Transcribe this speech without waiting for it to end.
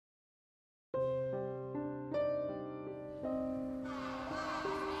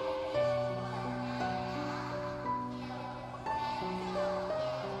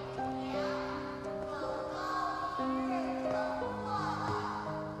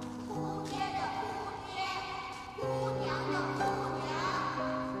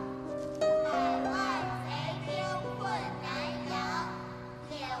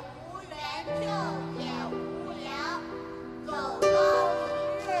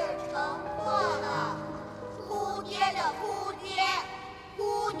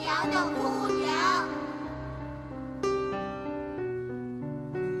娘娘姑娘。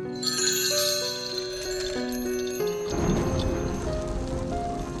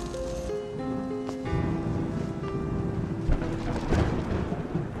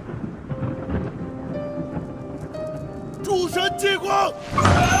诸神借光，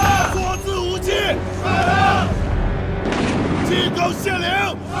所赐武器，金刚县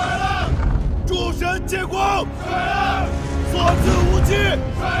令，诸神借光，所赐武器，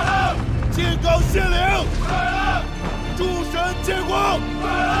金刚县令，诸神借光，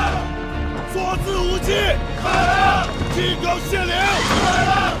所赐武器，金刚县令，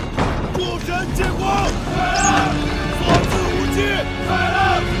诸神借光，所赐武器。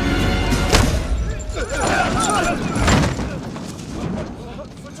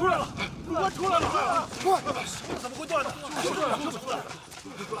出来了！出来了！快！怎么会断呢？这么断！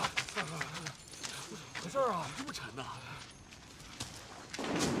怎么回事啊？这么沉呐！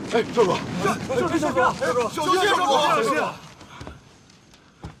哎，少主！少主！小心！小心！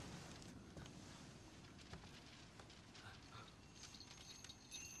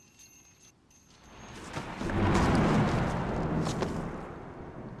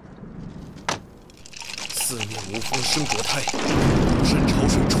四面无风生国泰，巫山潮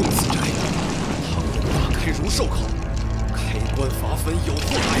水冲四宅。唐门大开如兽口，开棺伐坟有后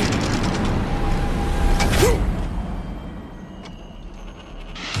来。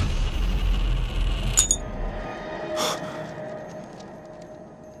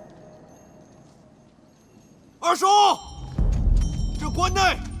二叔，这棺内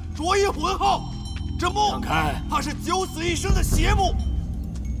着一魂号，这墓怕是九死一生的邪墓。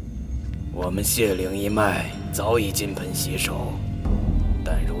我们谢岭一脉早已金盆洗手，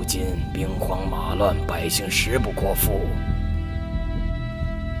但如今兵荒马乱，百姓食不果腹，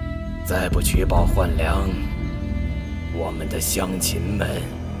再不取宝换粮，我们的乡亲们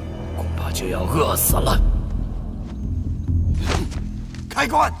恐怕就要饿死了。开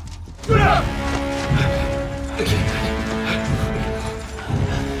棺！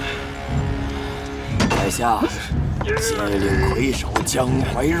在下谢岭魁首江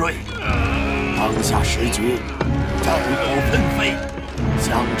怀瑞，当下时局，战火纷飞，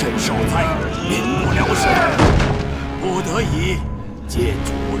乡镇受灾，民不聊生，不得已借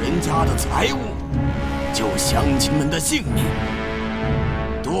主人家的财物，救乡亲们的性命，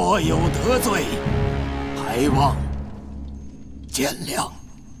多有得罪，还望见谅。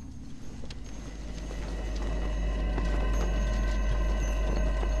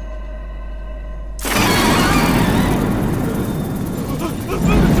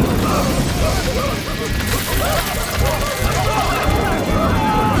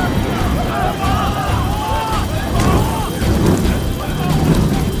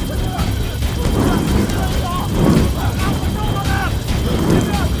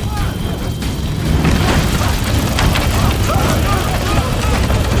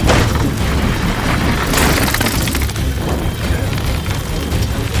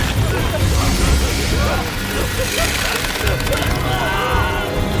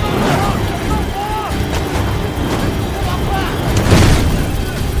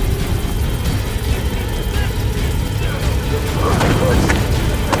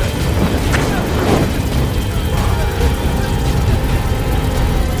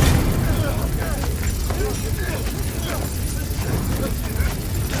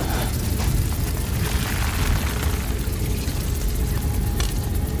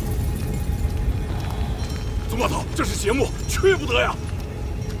这是邪墓，去不得呀！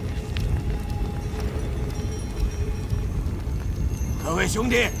各位兄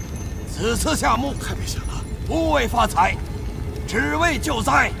弟，此次下墓太危险了，不为发财，只为救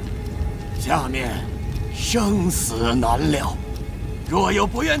灾。下面生死难料，若有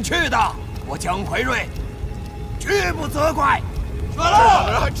不愿去的，我江怀瑞绝不责怪。这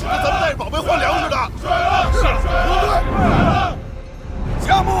帮人还指着咱们带宝贝换粮食的！是，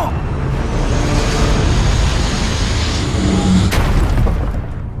下墓。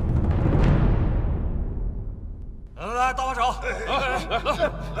来，搭把手！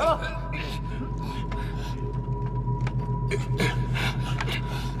来了！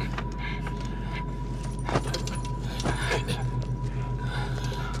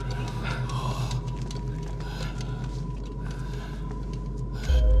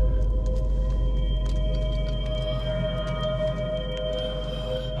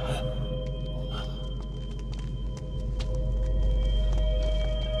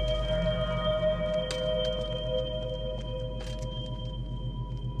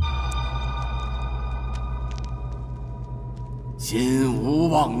心无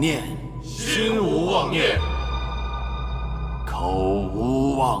妄念，心无妄念。口口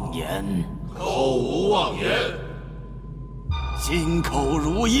无妄言，口无妄言，心口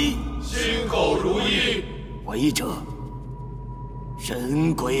如一，心口如一。违者，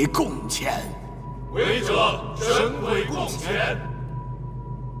神鬼共遣。违者，神鬼共遣。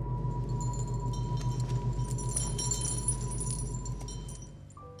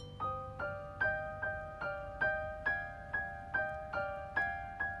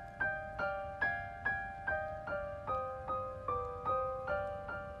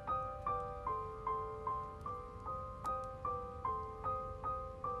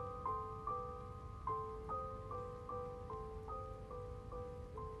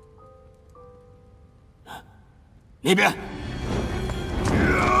 那边，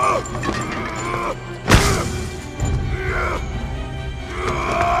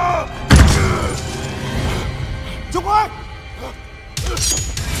就快！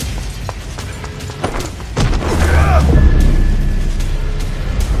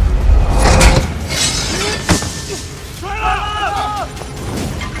来了！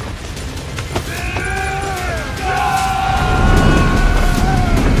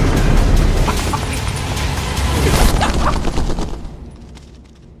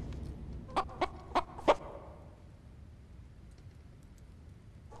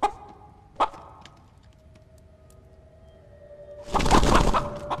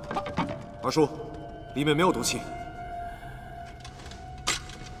 二叔，里面没有毒气。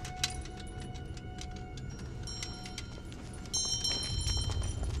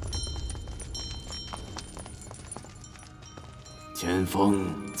前锋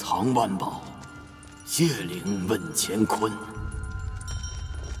藏万宝，谢灵问乾坤。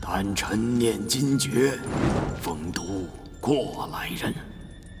但臣念金诀，封毒过来人。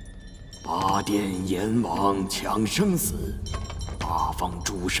八殿阎王抢生死，八方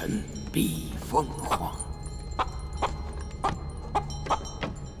诸神避凤凰。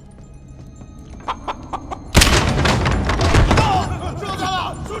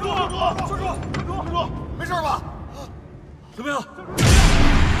 怎么样？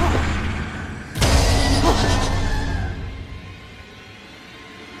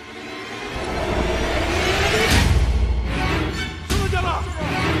兄弟见了，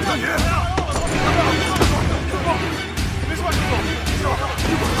大爷，没事吧，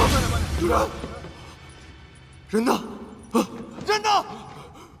师傅？人呢？人呢？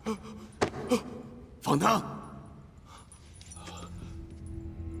放他！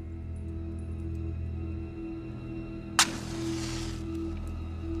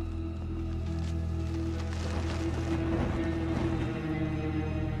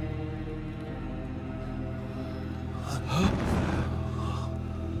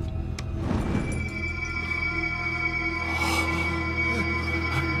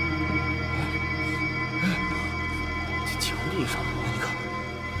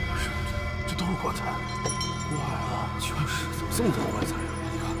 这么多棺材啊！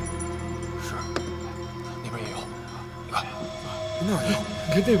你看，是，那边也有，你看，那儿也有，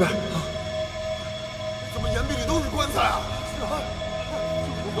你看那边啊，怎么岩壁里都是棺材啊？是啊，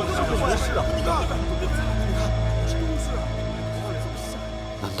是啊，你看，这都是。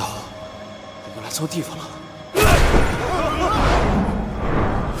难道我们来错地方了？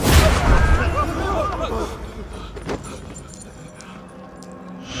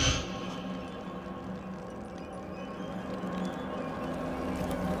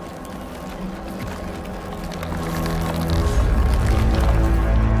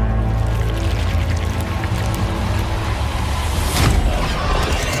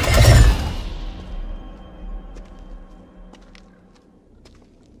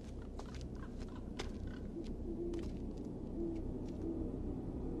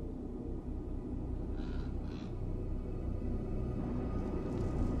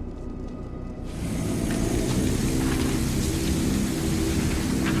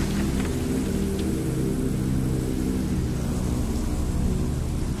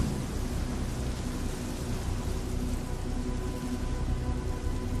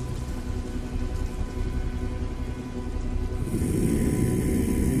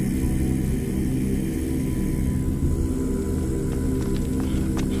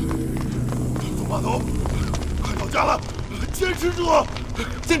 坚持住！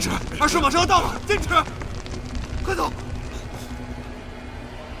坚持！二叔马上要到了，坚持！快走！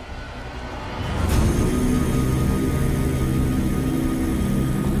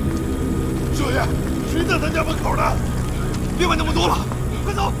少爷，谁在咱家门口呢？别管那么多了，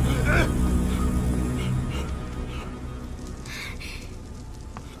快走！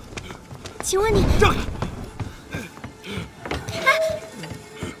请问你让开！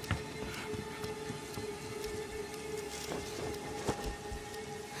 啊！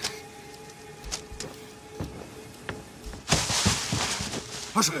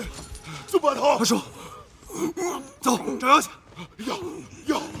二叔，孙把头，二叔，走，找药去。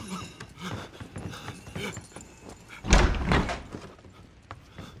药。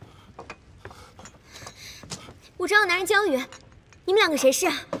我找男人江宇，你们两个谁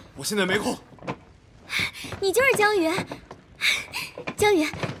是？我现在没空。你就是江宇。江宇，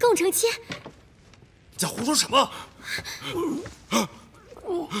跟我成亲。你在胡说什么？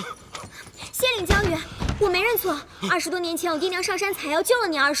谢领江宇，我没认错。20多年前，我爹娘上山采药救了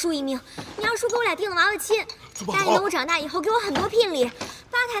你二叔一命，你二叔给我俩定了娃娃亲，答应等我长大以后给我很多聘礼，8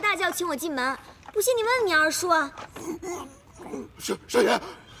抬大轿请我进门。不信你问问你二叔。少爷，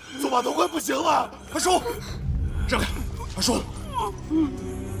孙把头快不行了！二叔，让开！二叔，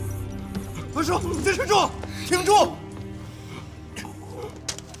二叔，坚持住，挺住！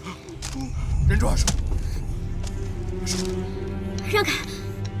忍住，二叔。二叔，让开！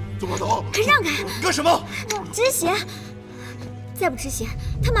孙把头，让开！你干什么？止血，再不止血，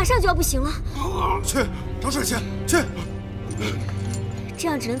他马上就要不行了。去找水去，去。这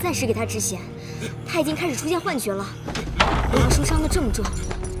样只能暂时给他止血，他已经开始出现幻觉了。我要受伤的这么重，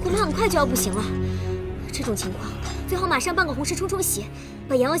恐怕很快就要不行了。这种情况，最好马上办个红石冲血，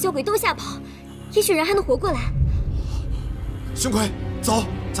把阎王小鬼都吓跑，也许人还能活过来。兄魁，走，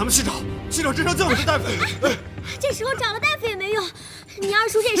咱们去找镇上最好的大夫。这时候找了大夫也没用，你二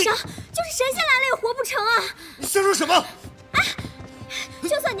叔这伤，就是神仙来了也活不成啊！你瞎说什么？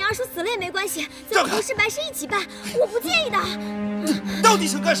就算你二叔死了也没关系，咱们红事白事一起办，我不介意的。你到底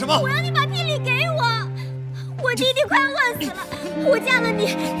想干什么？我要你把聘礼给我，我弟弟快要饿死了，我嫁了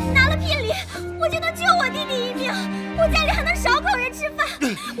你，拿了聘礼，我就能救我弟弟一命，我家里还能少口人吃饭。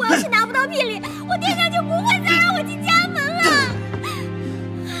我要是拿不到聘礼，我爹娘就不会再让我进家门了。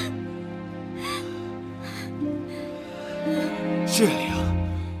月亮，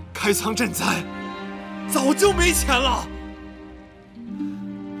开仓赈灾，早就没钱了。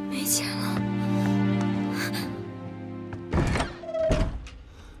没钱了，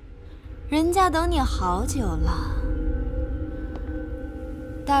人家等你好久了。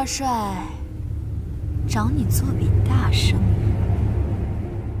大帅找你做笔大生意。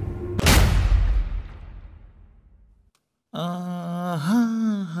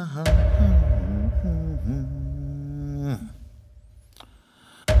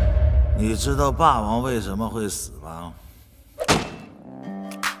你知道霸王为什么会死吗？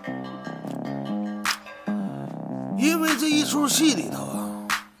因为这一出戏里头啊，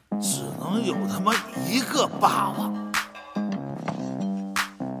只能有他妈一个霸王。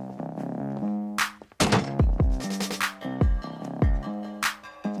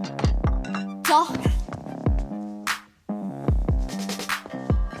走。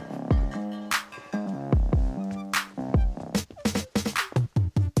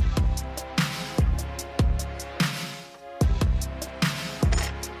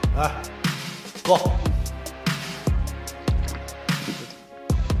来，坐。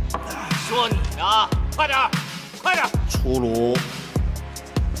说你呢，快点，快点！出炉。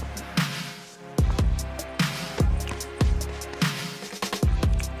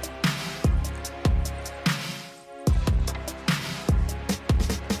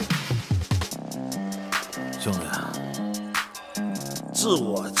兄弟，自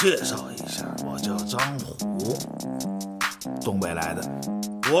我介绍一下，我叫张虎，东北来的。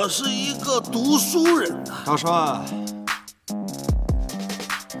我是一个读书人呐。大帅，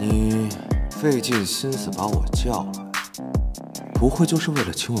你费尽心思把我叫来，不会就是为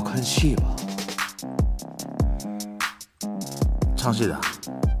了请我看戏吧？唱戏的。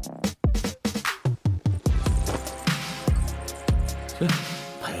去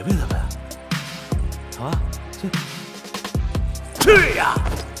陪陪他呗。好啊，去呀！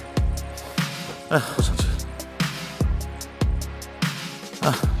哎，不生气。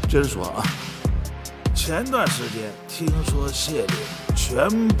啊，接着说啊，前段时间听说谢领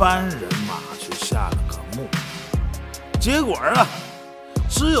全班人马去下了个墓，结果啊，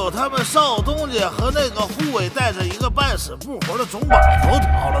只有他们少东家和那个护卫带着一个半死不活的总把头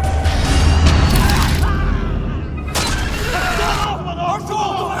逃了出来。我的二叔，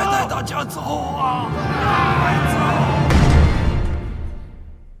快带大家走啊！快走！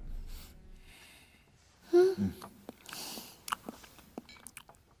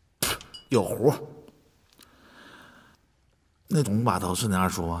有胡。那总把头是你二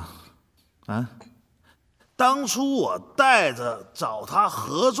叔吗？啊？当初我带着找他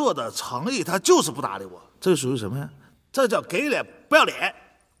合作的诚意，他就是不搭理我，这属于什么呀？这叫给脸不要脸。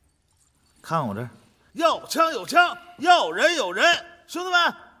看看我这儿，要枪有枪，要人有人，兄弟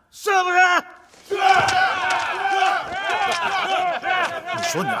们，是不是？是。你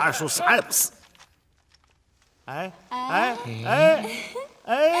说你二叔啥也不是。哎哎哎！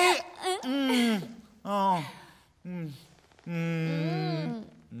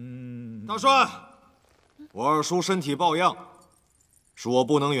大帅，我二叔身体抱恙，恕我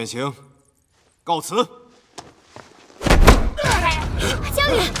不能远行，告辞。江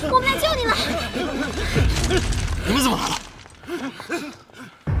宇，我们来救你了！你们怎么来了？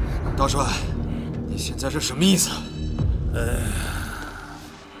大帅，你现在是什么意思？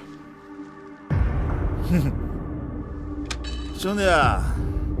兄弟，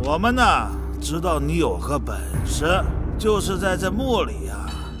我们呢知道你有个本事，就是在这墓里呀，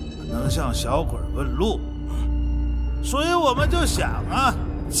能向小鬼问路，所以我们就想啊，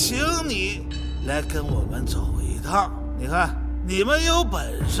请你来跟我们走一趟。你看，你们有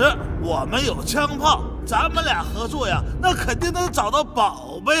本事，我们有枪炮，咱们俩合作呀，那肯定能找到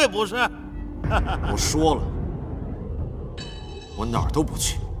宝贝，不是？我说了，我哪儿都不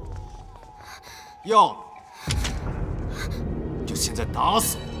去，要就现在打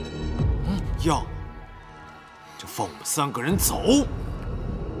死我，要就放我们3个人走。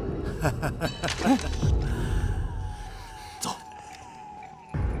走。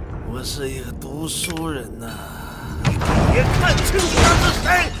我是一个读书人呐，别看清楚他是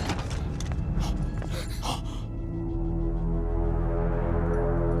谁。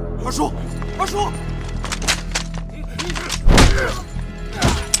二叔，二叔，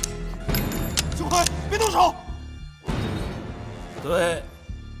小孩，别动手。对，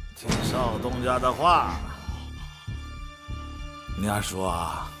听少东家的话。你二叔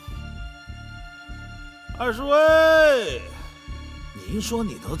啊，二叔哎，您说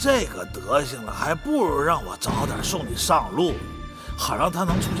你都这个德行了，还不如让我早点送你上路，好让他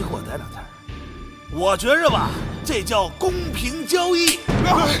能出去给我待2天。我觉着吧，这叫公平交易。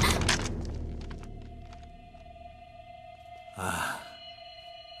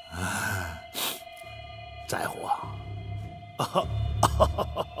在乎啊！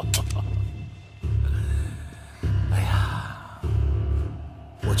哎呀，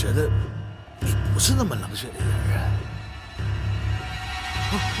我觉得你不是那么冷血的一个人。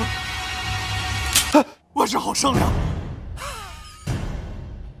万事好商量。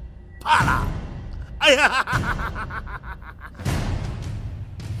怕了？哎呀！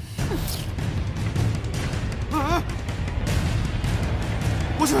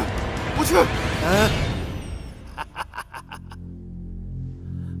我去，我去。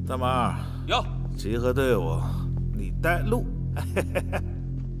大毛，有集合队伍，你带路。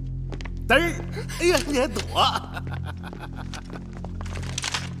嘚儿，哎呀，你还躲？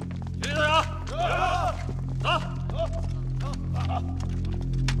徐队长，走。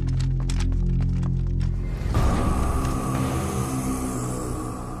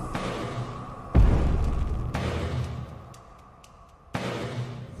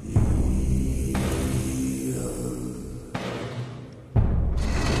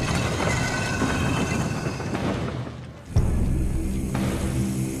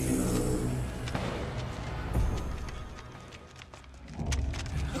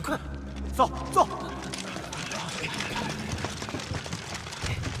走走。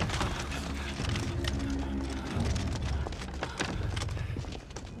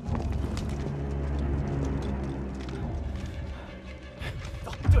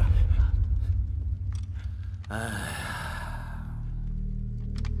走，这样。哎呀，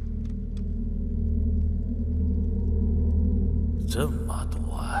这么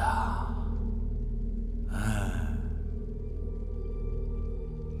多呀！哎。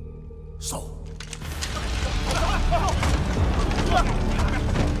走！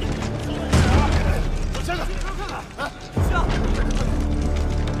我先生，看看，行。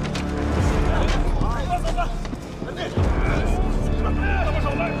走吧，那大把手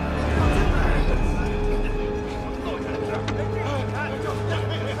来。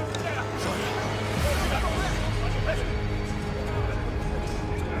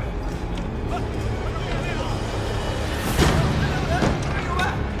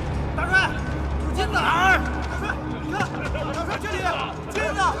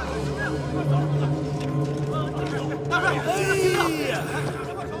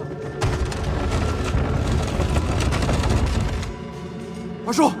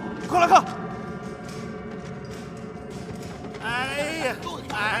二叔，快来看！哎呀，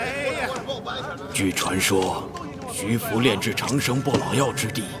哎呀！据传说，徐福炼制长生不老药之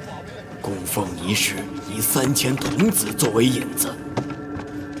地，供奉仪式以3000童子作为引子。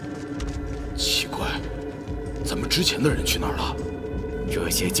奇怪，咱们之前的人去哪儿了？这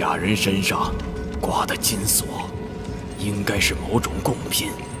些假人身上挂的金锁，应该是某种贡品，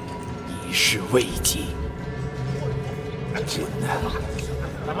以示慰藉。金的，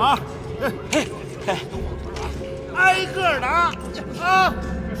大毛，嘿，嘿，挨个拿啊！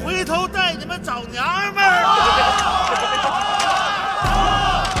回头带你们找娘们儿。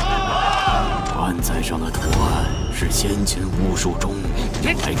棺材上的图案是先秦巫术中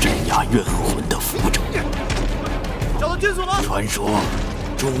用来镇压怨魂的符咒。找到金锁了。传说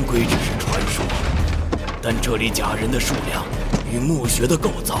终归只是传说，但这里假人的数量与墓穴的构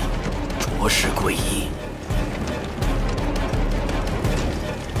造着实诡异。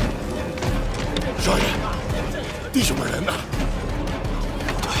少爷，弟兄们人呢？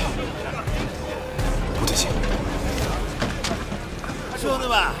不对劲！兄弟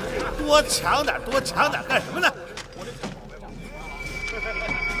们，多抢点，多抢点，干什么呢？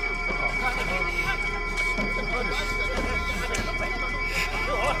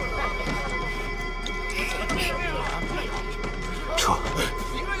撤！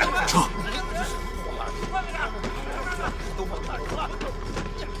撤！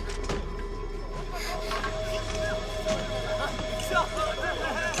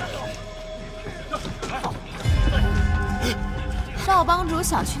少帮主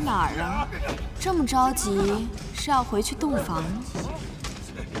想去哪儿啊？这么着急，是要回去洞房？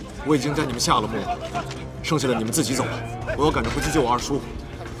我已经带你们下了墓了，剩下的你们自己走吧。我要赶着回去救我二叔。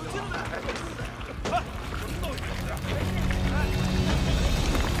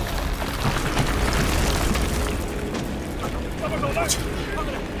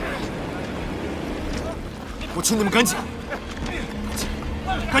我求你们赶紧，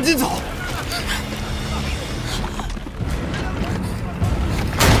赶紧走！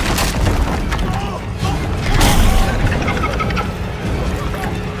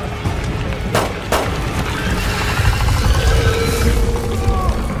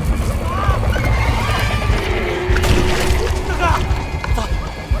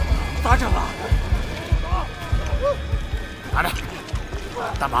咋整啊？拿着，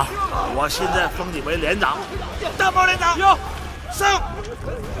大毛，我现在封你为连长。大毛连长，有，上，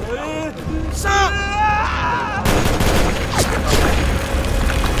上！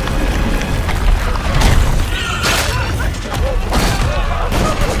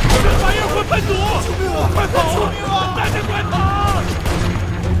这玩意儿会喷毒！救命啊！快跑！救命啊！大家快跑！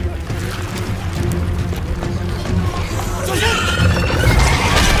小心！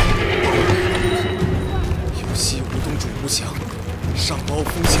有西无东主无降，上报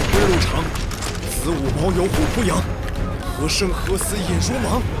风险归路长，子午卯酉虎扑羊，何生何死也如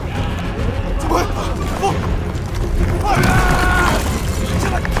芒。快，走！快！下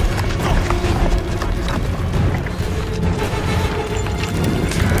来，走！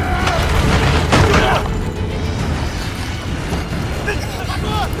大哥，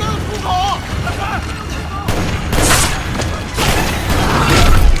这是出口！大哥！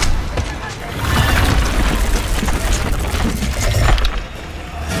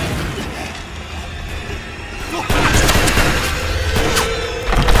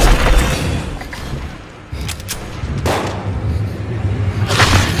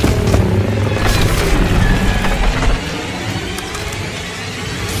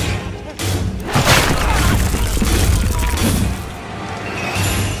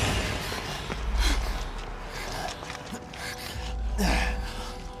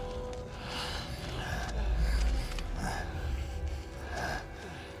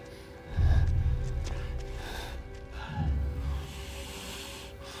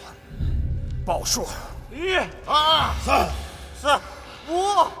报数1、2、3、4、5、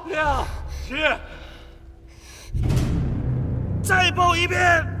6、7。再报一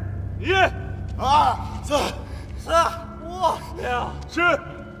遍。1、2、3、4、5、6、7。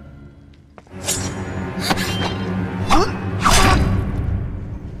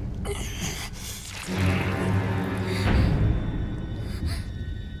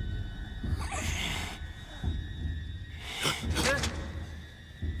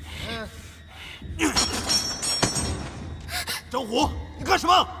张虎，你干什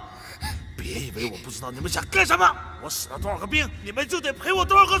么？别以为我不知道你们想干什么！我死了多少个兵，你们就得赔我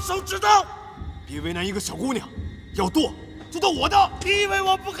多少个手指头！别为难一个小姑娘，要剁就剁我的！你以为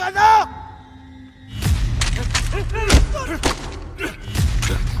我不敢呢？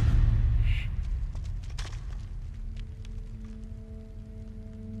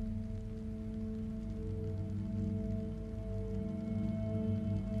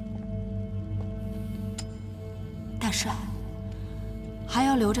大帅，还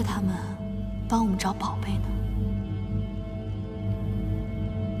要留着他们，帮我们找宝贝呢。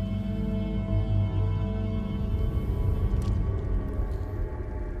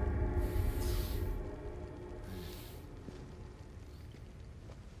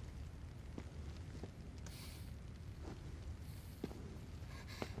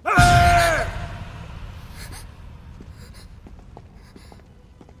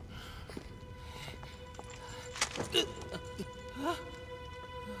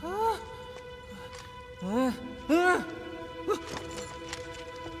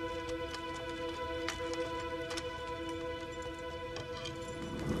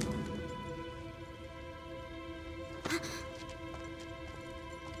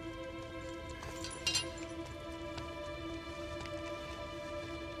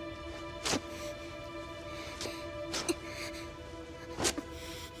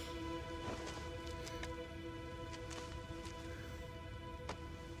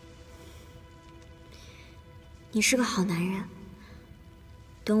你是个好男人，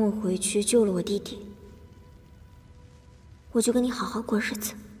等我回去救了我弟弟，我就跟你好好过日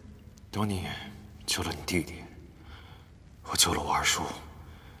子。等你救了你弟弟，我救了我二叔，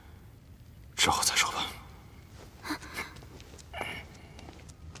之后再说吧。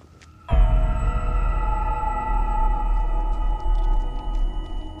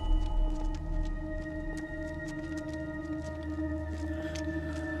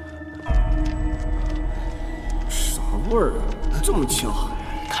味儿啊，这么呛，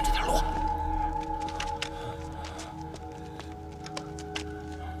看着点路。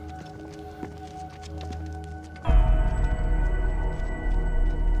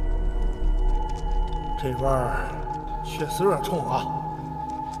这味儿确实有点冲啊！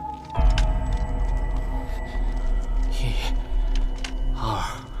一、二、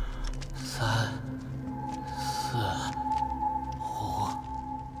三、四、五、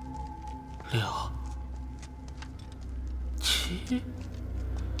六。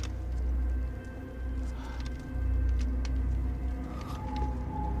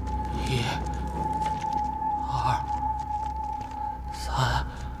一、二、三、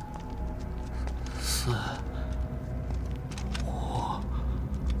四、五、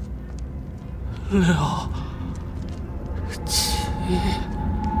六、七。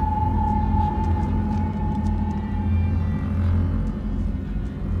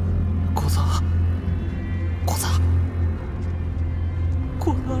顾子，顾子。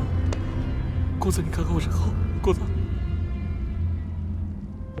顾子，你看看我身后，顾子。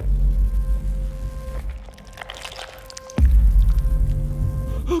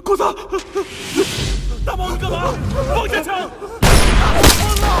顾子，大毛，你干嘛？放下枪！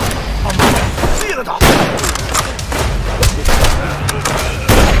他妈，毙了他！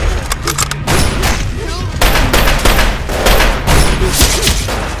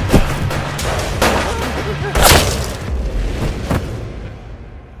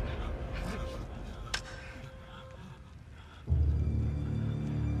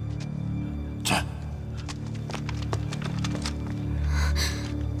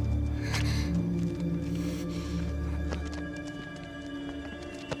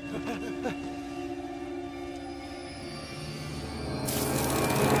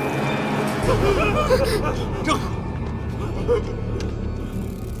正。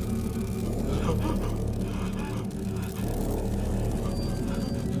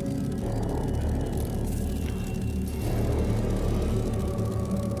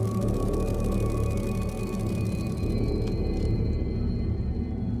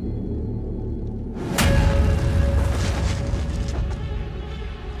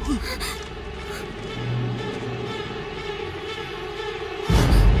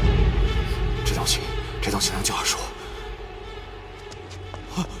这东西能救二叔。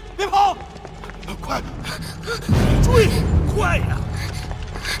别跑！快！追！快呀！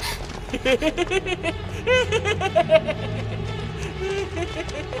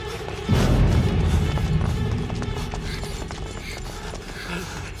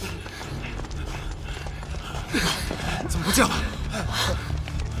怎么不见了？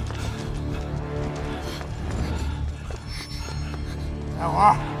待会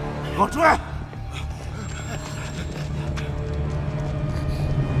儿给我追！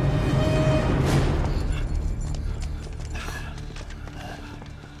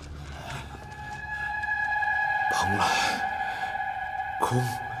蓬莱，空，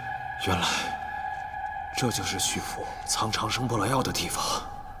原来这就是徐府藏长生不老药的地方。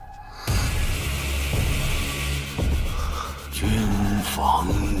军房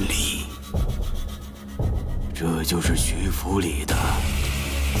里，这就是徐府里的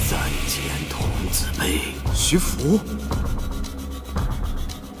3件童子碑。徐府？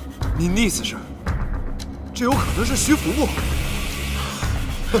您的意思是，这有可能是徐福墓？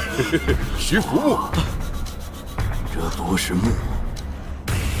徐福墓？这不是墓，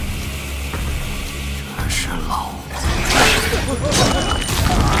这是牢。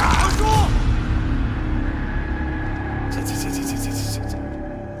二叔！这。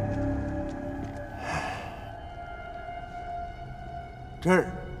这儿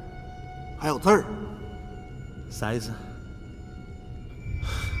还有字儿，啥意思？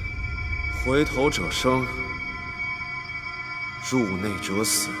回头者生，入内者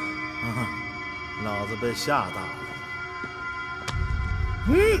死。老子被吓大了。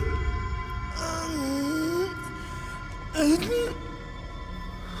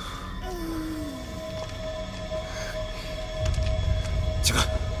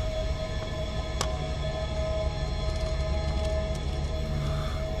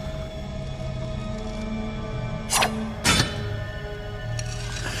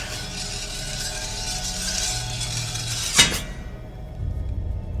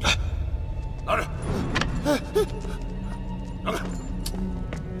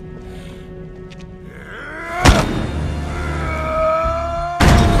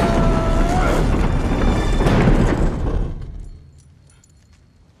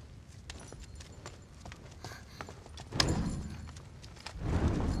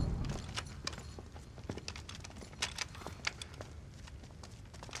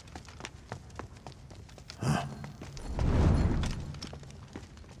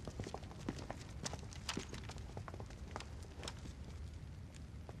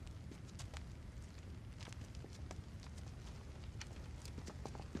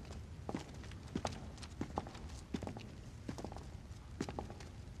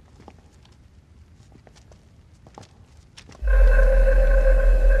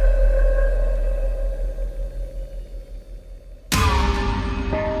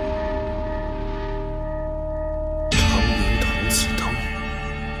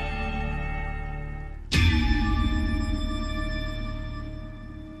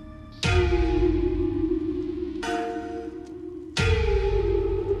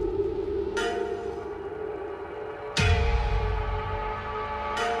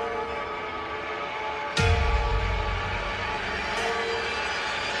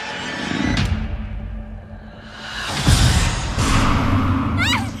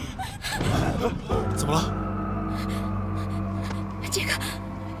请看。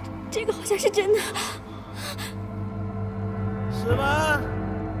 这个好像是真的。是吗？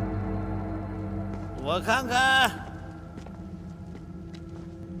我看看。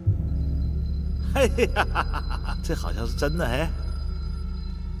嘿呀，这好像是真的哎！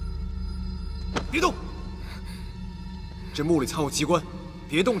别动！这墓里藏有机关，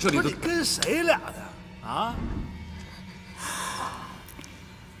别动这里的。你跟谁俩的啊？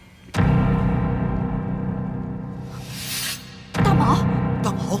 大毛，大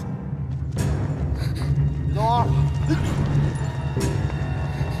毛，别动啊！这，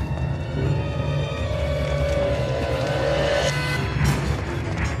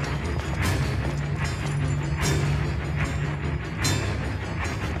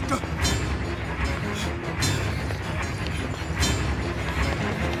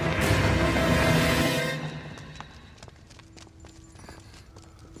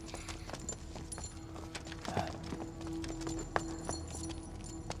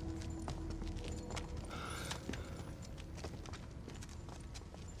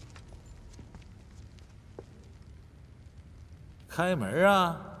开门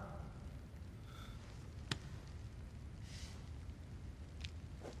啊！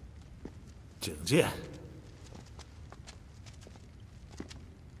警戒！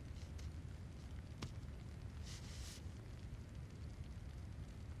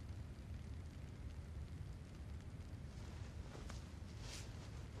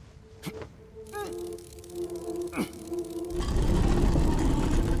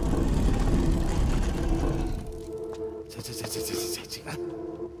这。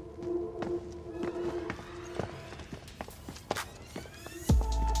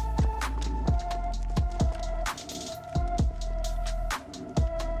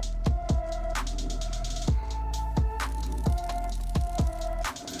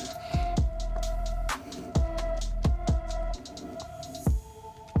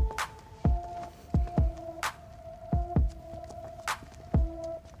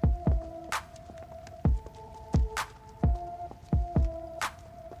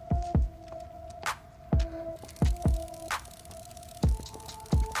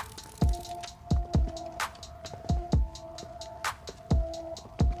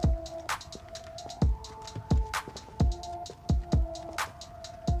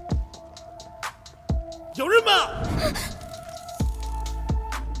 有人吗？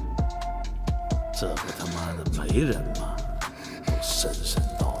这不他妈的没人吗？神神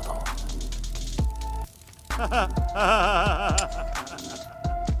叨叨的。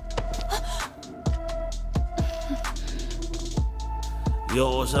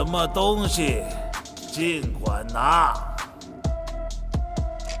有什么东西尽管拿，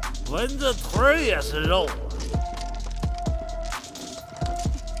闻着腿儿也是肉。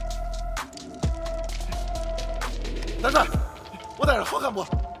大帅，我带着好干部。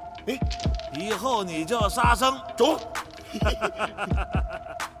哎，以后你叫沙僧。中。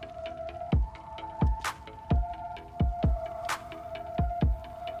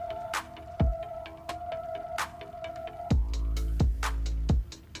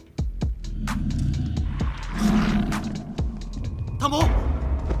汤姆。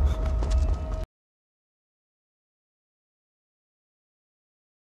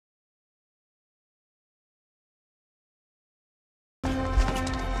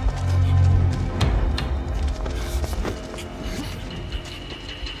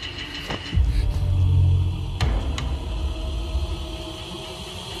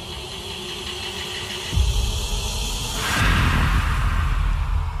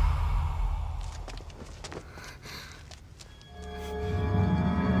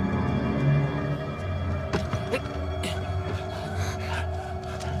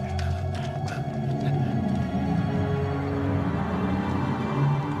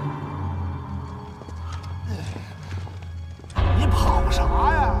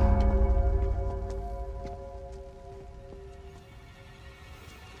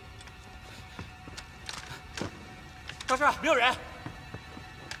 大帅，没有人。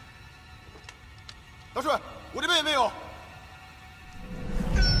大帅，我这边也没有。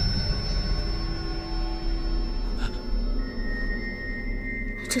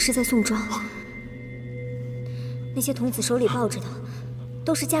这是在送庄。那些童子手里抱着的，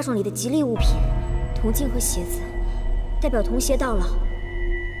都是嫁妆里的吉利物品，铜镜和鞋子，代表童鞋到老；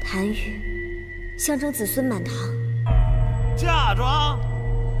坛盂，象征子孙满堂。嫁妆，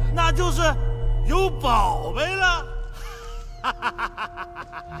那就是有宝贝了。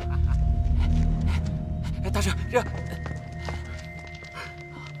 哎，大帅，这……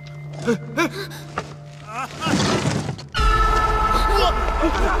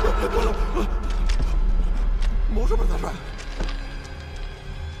没事吧，大帅？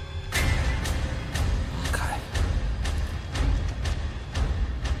开，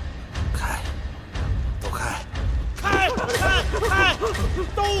都开，开，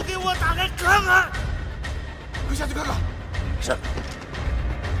都给我打开看看！快下去看看。是。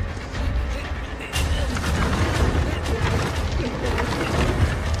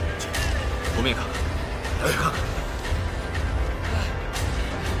 我们也看看，我也看看。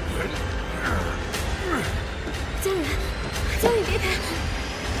江宇，别开！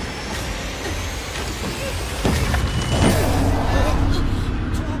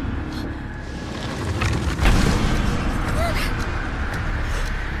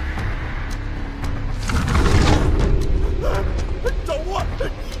找我，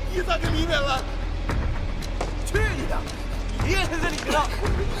你咋在里面了？去你的！你也在里面了。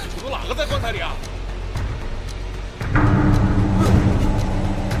 有哪个在棺材里啊？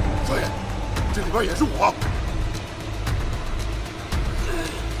少爷，这里边也是我。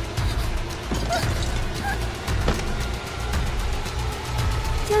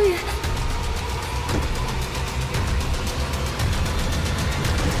江宇，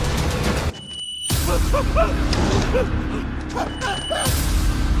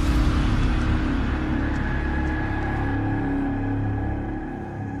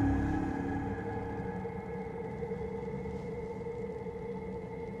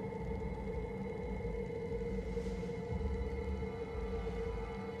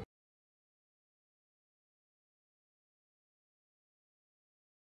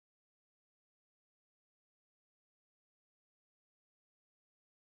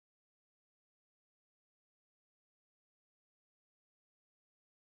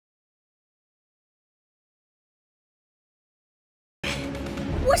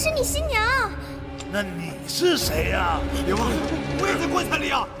我是你新娘。那你是谁呀？别忘了，我也在棺材里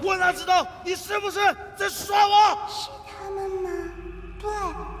啊！我哪知道你是不是在耍我？是他们吗？对，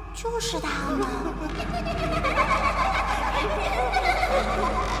就是他们。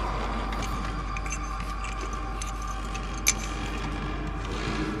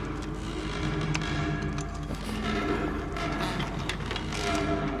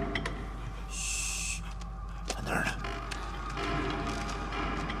嘘，在那儿呢。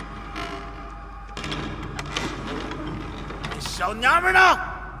小娘们呢？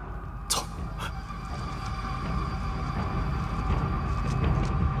走。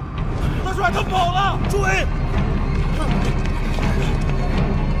大帅，他跑了！追！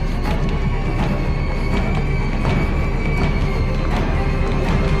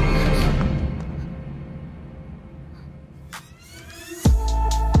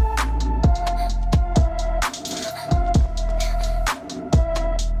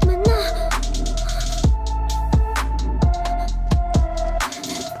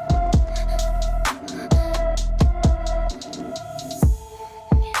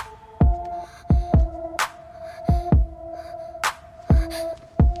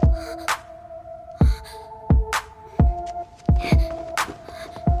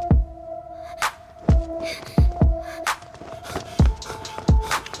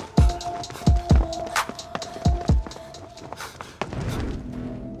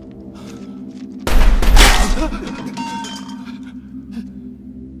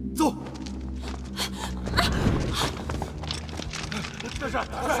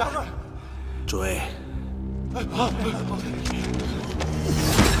追！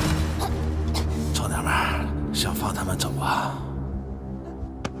臭娘们儿，想放他们走啊？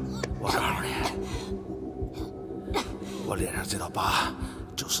我告诉你，我脸上这道疤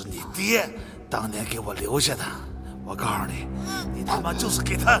就是你爹当年给我留下的。我告诉你，你他妈就是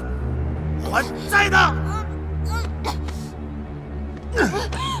给他还债的。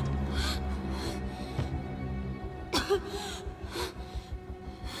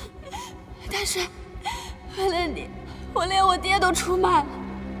大帅，为了你，我连我爹都出卖了，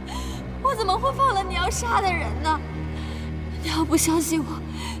我怎么会放了你要杀的人呢？你要不相信我，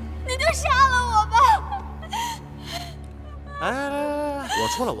你就杀了我吧！哎，我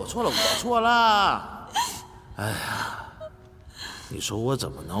错了！哎呀，你说我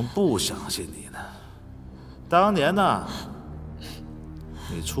怎么能不相信你呢？当年呢，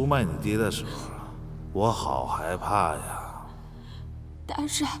你出卖你爹的时候，我好害怕呀。大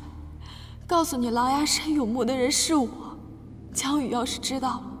帅，告诉你狼牙山有墓的人是我。江宇要是知道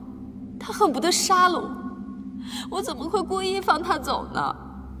了，他恨不得杀了我。我怎么会故意放他走呢？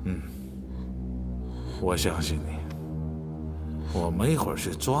我相信你。我们一会儿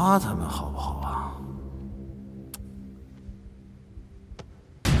去抓他们，好不好啊？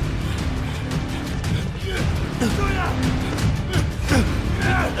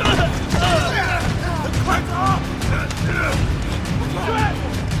快走！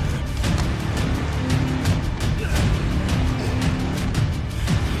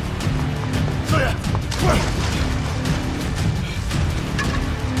少爷，快！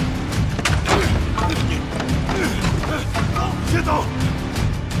先走！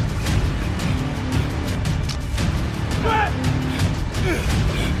快！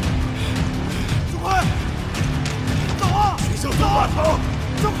钟馗，走啊！学校走啊！走！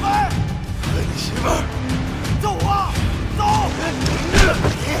钟馗，和你媳妇儿，走啊！走！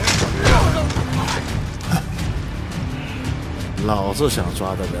老子想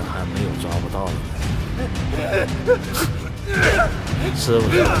抓的人还没有抓不到的呢，是不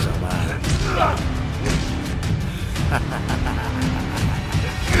是小曼？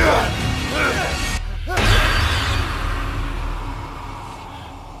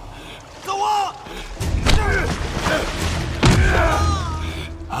走啊！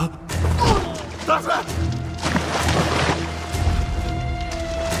啊！大帅！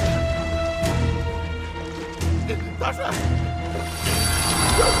大帅！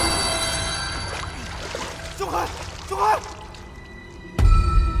钟馗，钟馗！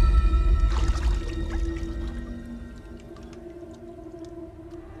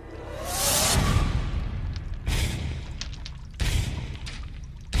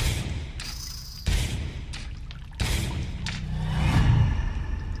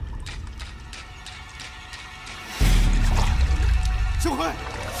钟馗！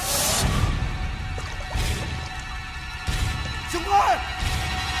钟馗！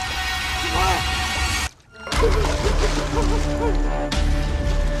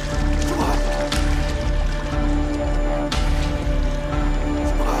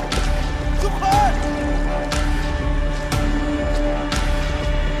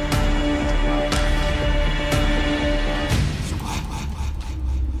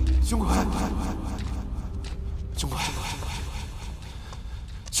钟馗！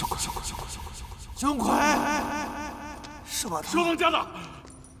钟馗，是吧？少当家的，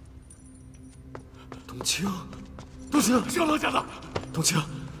董卿，少当家的，董卿，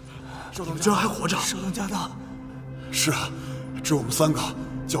你们居然还活着！少当家的，是啊，只有我们3个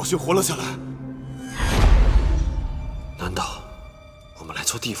侥幸活了下来。难道我们来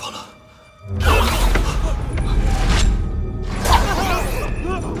错地方了？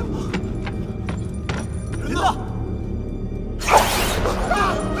人呢？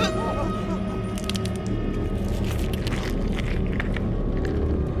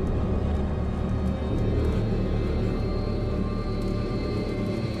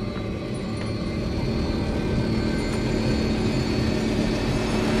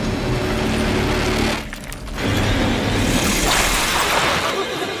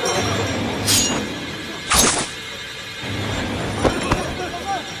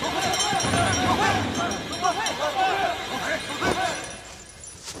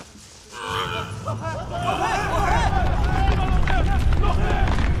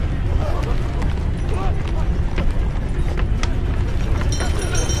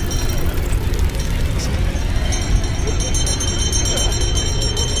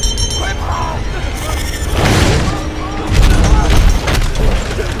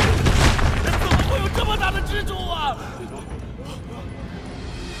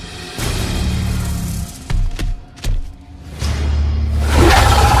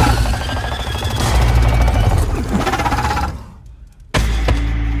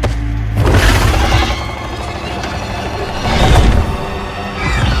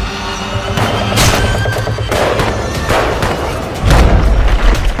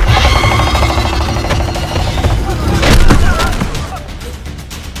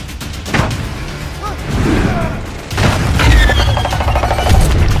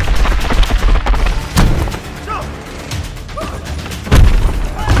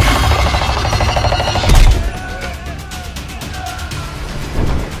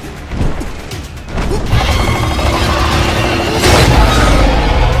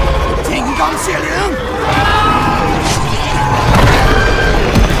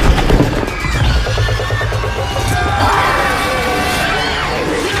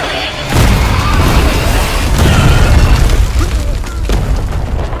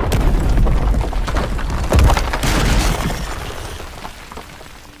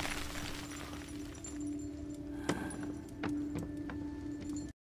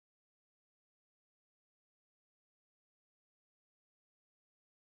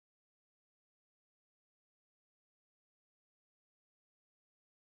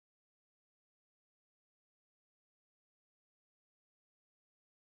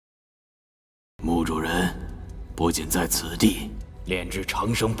墓主人不仅在此地炼制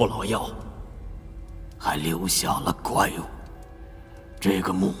长生不老药，还留下了怪物。这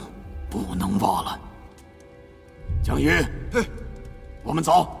个墓不能挖了。江宇，我们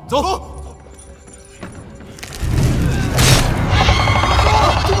走。走。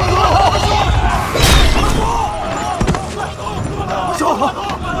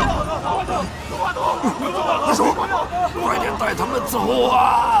二叔，快点带他们走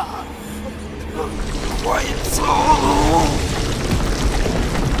啊！快走！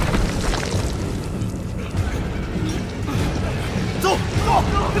走！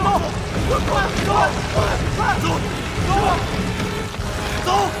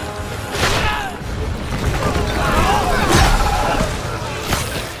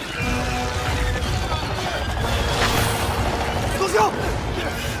陆兄，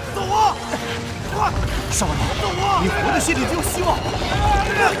走啊！快！少爷，走啊！你活的心里只有希望。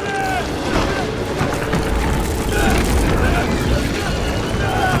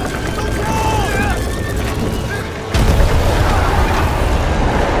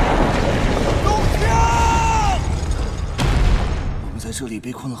我们在这里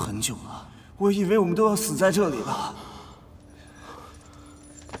被困了很久了，我以为我们都要死在这里了。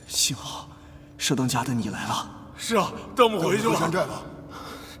幸好，射灯家的你来了。是啊，带我们回去吧。山寨吧。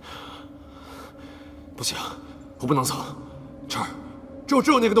不行，我不能走。这儿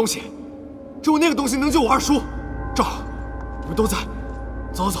只有那个东西，只有那个东西能救我二叔。这儿我们都在。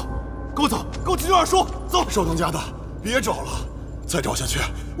走，跟我走，跟我去救二叔。走。少当家的，别找了，再找下去，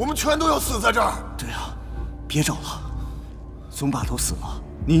我们全都要死在这儿。对啊，别找了。总把头死了，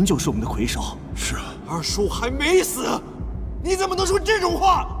您就是我们的魁首。是啊，二叔还没死，你怎么能说这种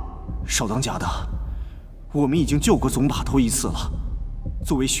话？少当家的，我们已经救过总把头一次了，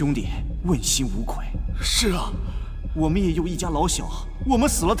作为兄弟，问心无愧。是啊，我们也有一家老小，我们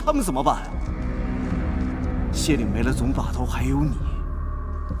死了，他们怎么办？谢岭没了总把头，还有你，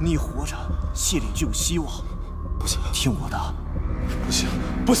你活着，谢岭就有希望。不行，听我的。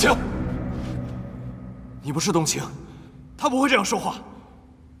不行！你不是冬青，他不会这样说话。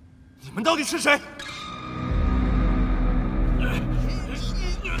你们到底是谁？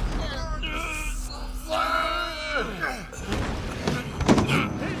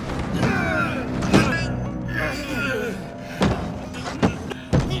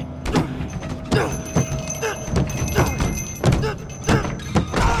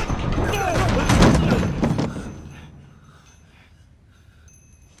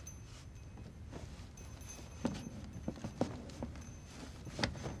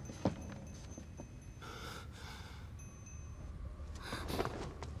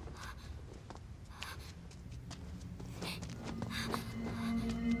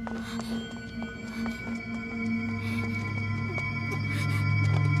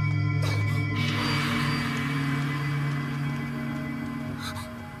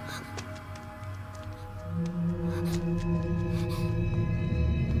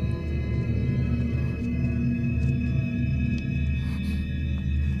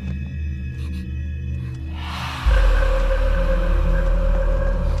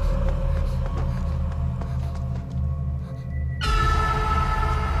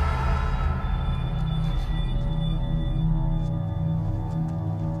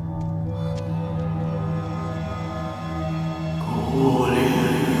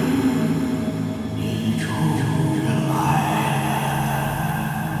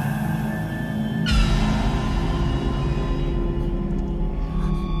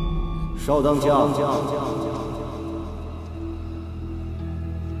少当家，冬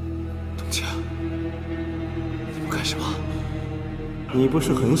青，你们干什么？你不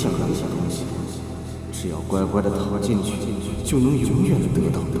是很想要那些东西？只要乖乖的逃进去，就能永远的得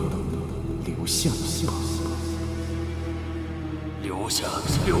到。留下来吧。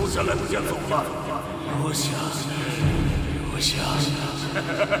留下来，不想走了。留下。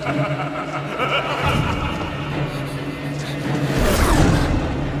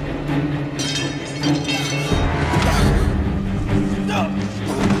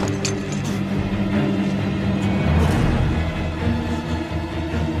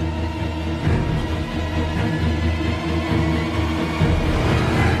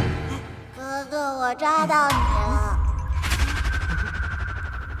哥哥，我抓到你了。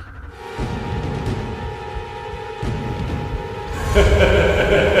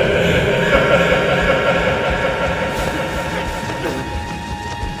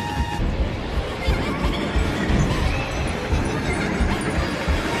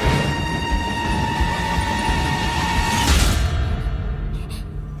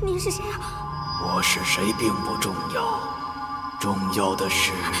您是谁啊？我是谁并不重要，重要的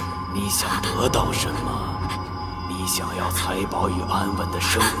是你想得到什么。你想要财宝与安稳的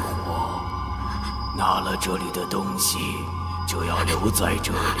生活，拿了这里的东西，就要留在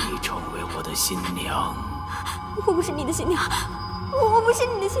这里，成为我的新娘。我不是你的新娘，我不是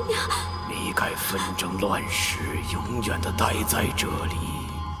你的新娘。离开纷争乱世，永远的待在这里，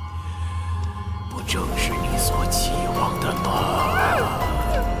不正是你所期望的吗？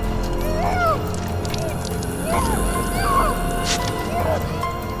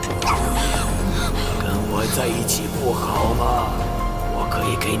跟我在一起不好吗？我可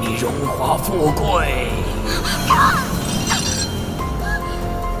以给你荣华富贵。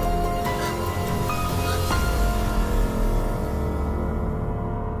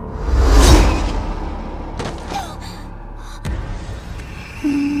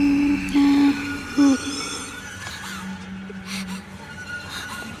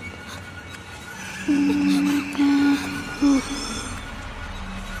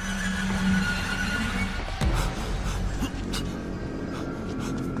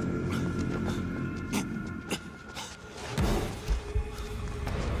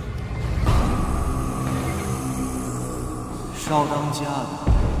少当家的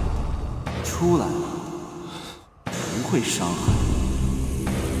出来了，不会伤害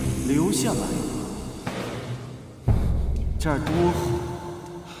你，留下来这儿多好。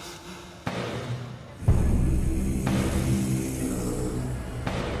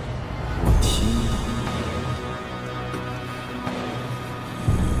我听到，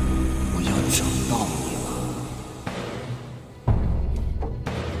我要找到你了。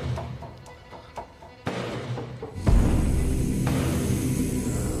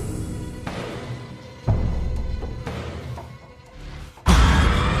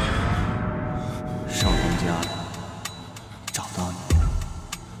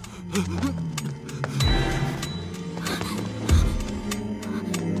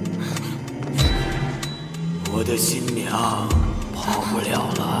我的新娘跑不了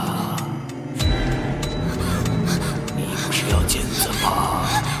了，你不是要金子吗？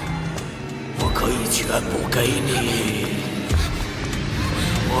我可以全部给你，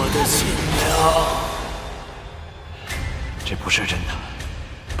我的新娘。这不是真的，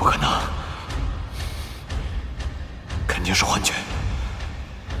不可能，肯定是幻觉。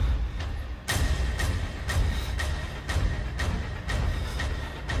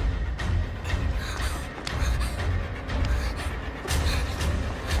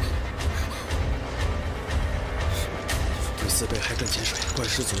四北海战潜水，怪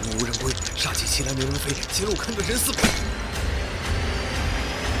师祖无人归，杀气袭来没人飞，前路看个人死。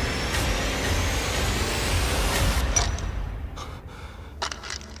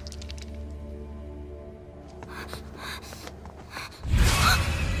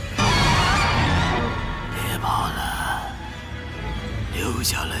别跑了，留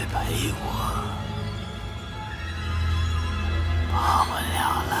下来陪我。跑不了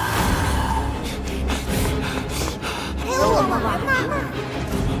了。陪我们玩嘛！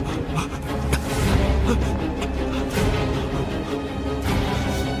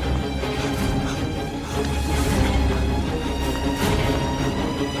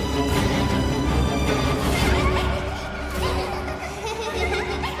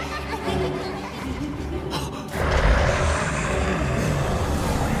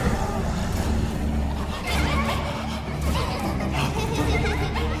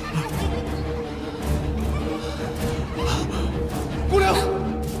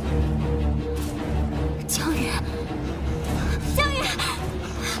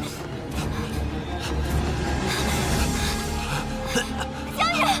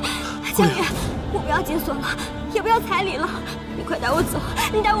江远，我不要金锁了，也不要彩礼了，你快带我走，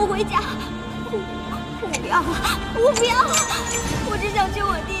你带我回家。我不要了，我不要了，我只想救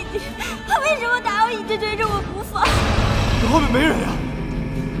我弟弟，他为什么打我一直追着我不放？你后面没人呀？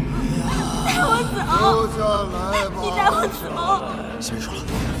带我走！留下来吧！你带我走！先别说了，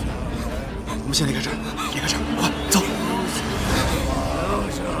我们先离开这儿，离开这儿，快走！留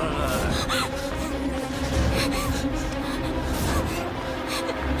下来！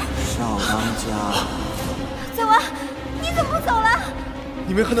少当家，走啊！你怎么不走了？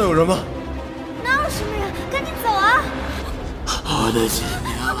你没看到有人吗？哪有什么人？赶紧走啊！我的新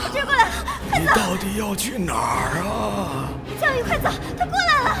娘，追过来了，快走！你到底要去哪儿啊？江宇，快走，他过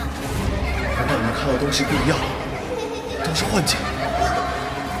来了！难道你们看到的东西不一样？都是幻境？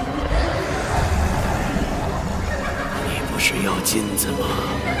你不是要金子吗？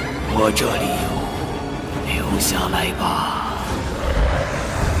我这里有，留下来吧。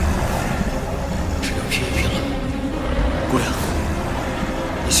只能拼一拼了。姑娘，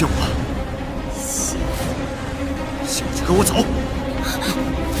你信我吗？信就跟我我走！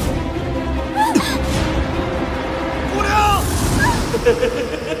姑娘！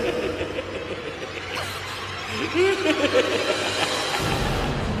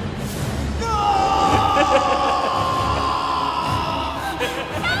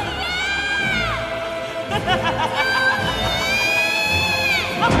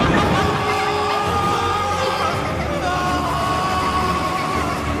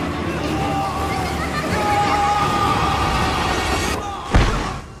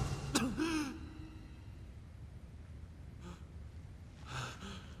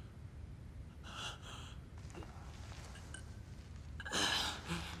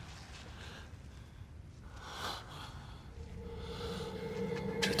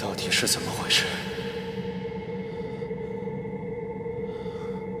这到底是怎么回事？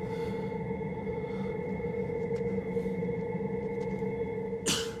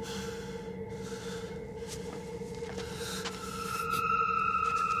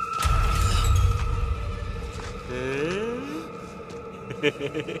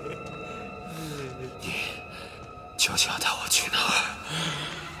你究竟要带我去哪儿？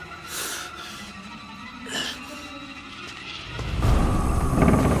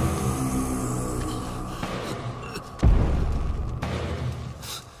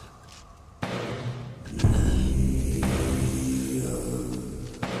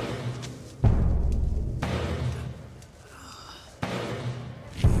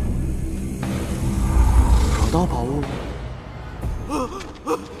找到宝物了？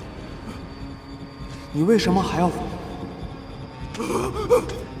你为什么还要活？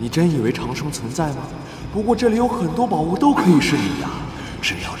你真以为长生存在吗？不过这里有很多宝物都可以是你的，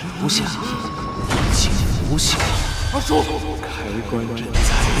只要留下，请无效。阿叔，开关真在，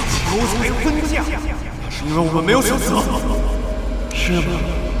求财婚嫁，那是因为我们没有选择，是吗？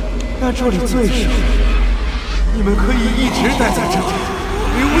那这里最适合你们可以一直待在这里，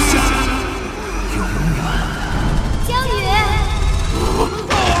留下，永远。江宇。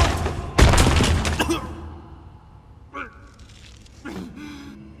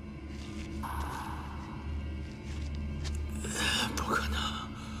不可能，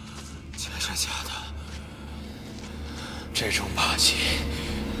这是假的。这种霸气，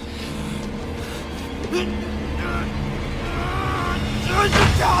这是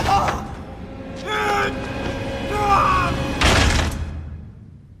假的。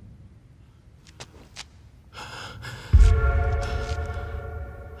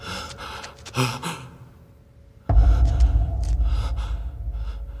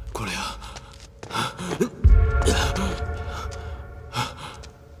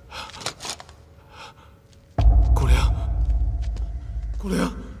顾灵，顾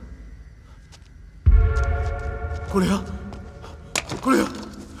灵，顾灵，顾灵，顾灵，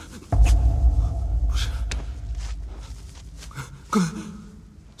不是，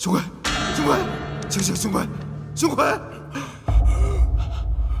兄贵，兄贵，醒醒，兄贵，兄贵，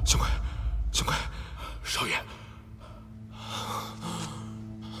兄贵，兄贵，少爷。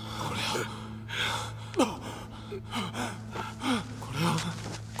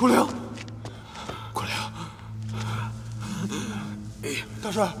顾灵，顾灵，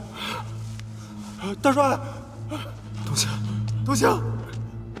大帅，大帅，东青，东青，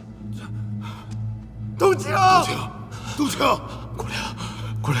东青，东青，顾灵，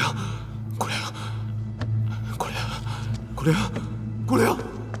顾灵，顾灵，顾灵，顾灵，顾灵，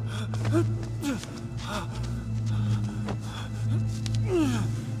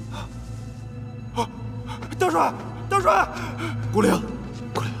大帅，大帅，顾灵。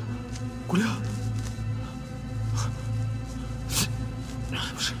顾灵，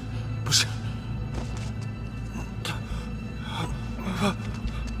不是，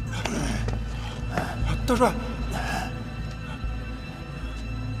大帅，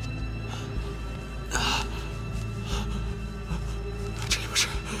这也不是，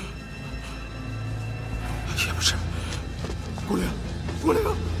也不是，顾灵，顾灵，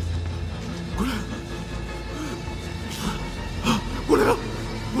顾灵，顾灵，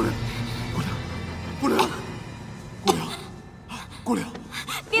顾灵。顾灵，顾灵，顾灵，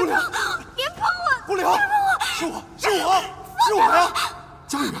别碰！别碰我！顾灵，是我，是我，是我呀！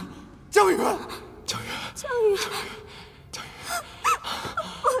江宇，江宇，江宇，江宇，江宇，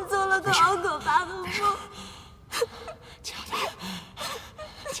我做了个好可怕的梦。假的，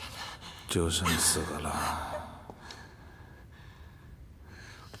假的，就剩4个了。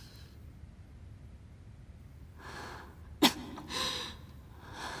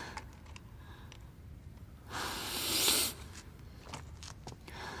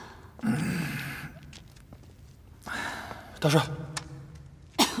大帅，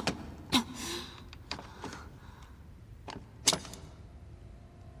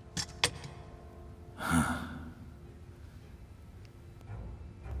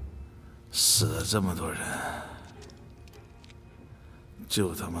死了这么多人，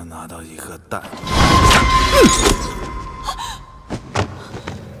就他妈拿到一颗蛋。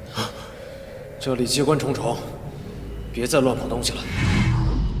这里机关重重，别再乱跑东西了。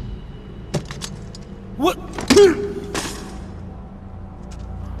我。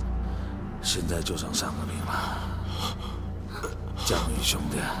现在就剩3个兵了。江宇兄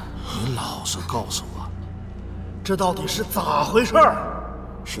弟，你老实告诉我，这到底是咋回事？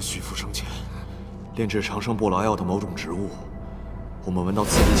是许父生前炼制长生不老药的某种植物。我们闻到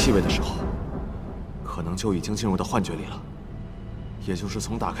刺鼻气味的时候，可能就已经进入到幻觉里了。也就是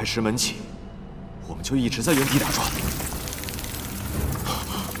从打开石门起，我们就一直在原地打转。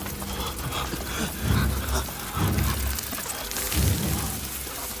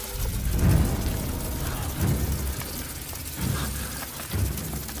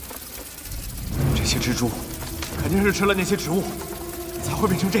这些蜘蛛肯定是吃了那些植物，才会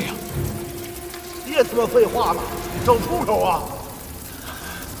变成这样。别他妈废话了，找出口啊！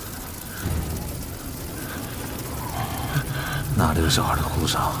那这个小孩的哭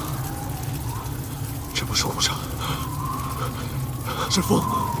声，这不是哭声，是风，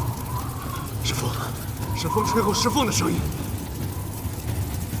是风，是风吹过石缝的声音。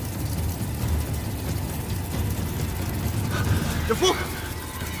这风，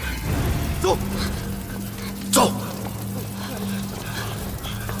走，走。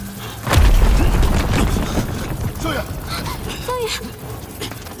少爷，少爷，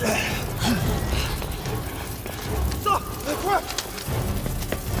走，快！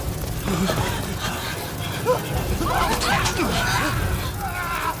走，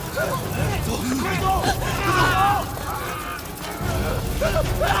快走，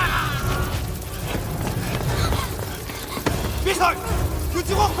别闪，有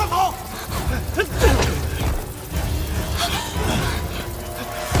机会快跑！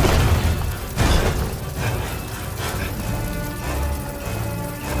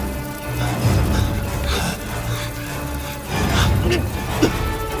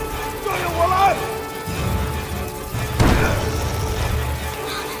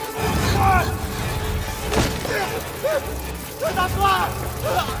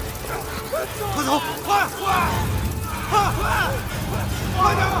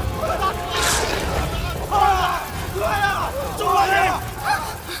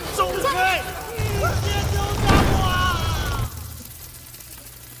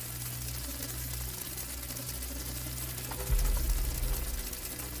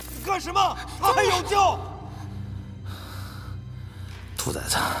干什么？他还有救！兔崽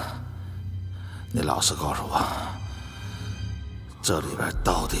子，你老实告诉我，这里边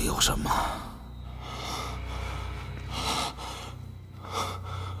到底有什么？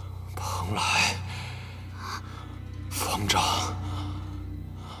蓬莱、方丈、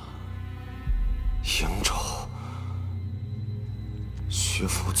瀛洲，徐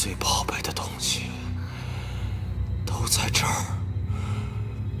福最宝贝的东西都在这儿。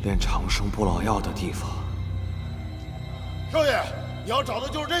炼长生不老药的地方。少爷，你要找的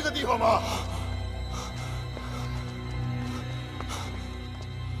就是这个地方吗？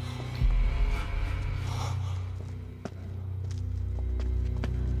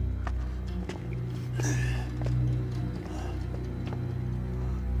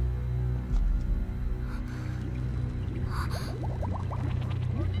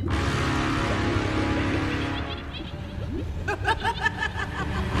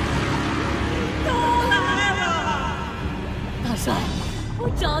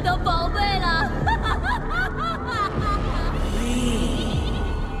找到宝贝了！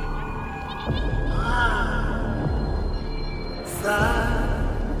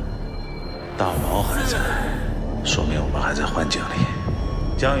大毛还在，说明我们还在幻境里。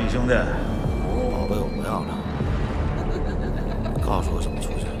江宇兄弟，宝贝我不要了，告诉我怎么出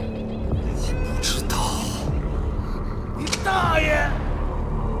去。我不知道。你大爷！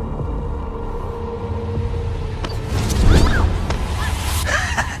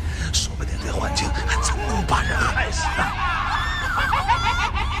说不定这幻境还真能把人害死呢。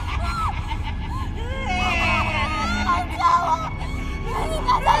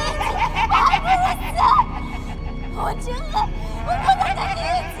我真的，我不能跟你一起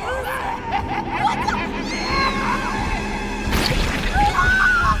死！我就……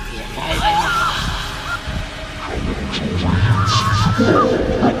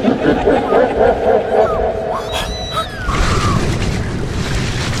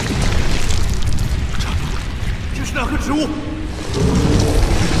这是哪棵植物？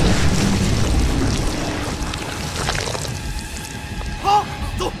好，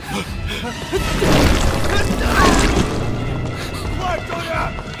走！快，少爷！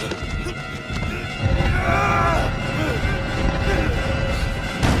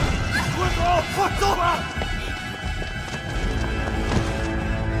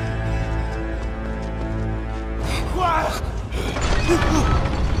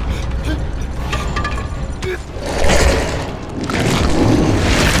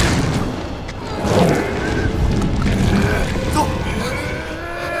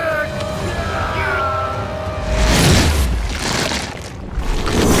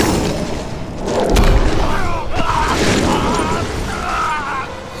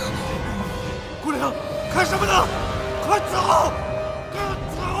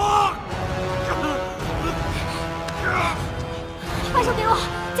我，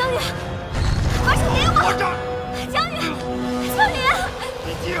江宇，把手给我！活着！江宇，江宇，你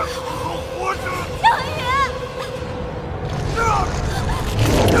也好好活着！江宇！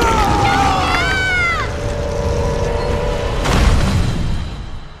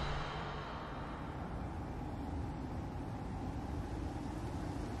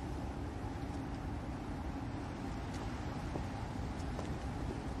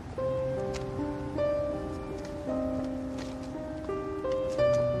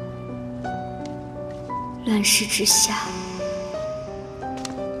乱世之下，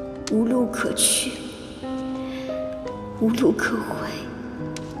无路可去，无路可回，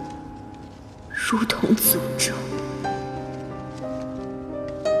如同诅咒。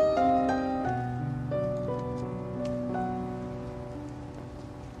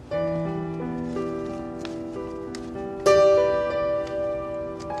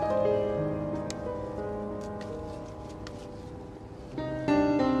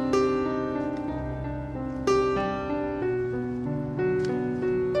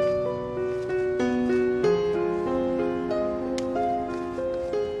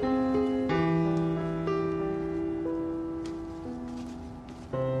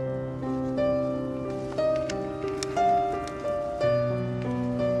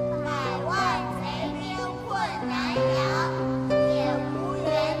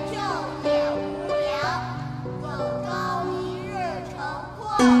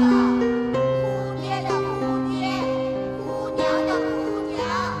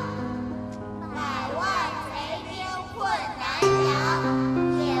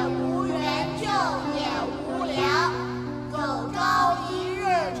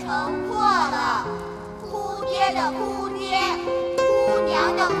的蝴蝶，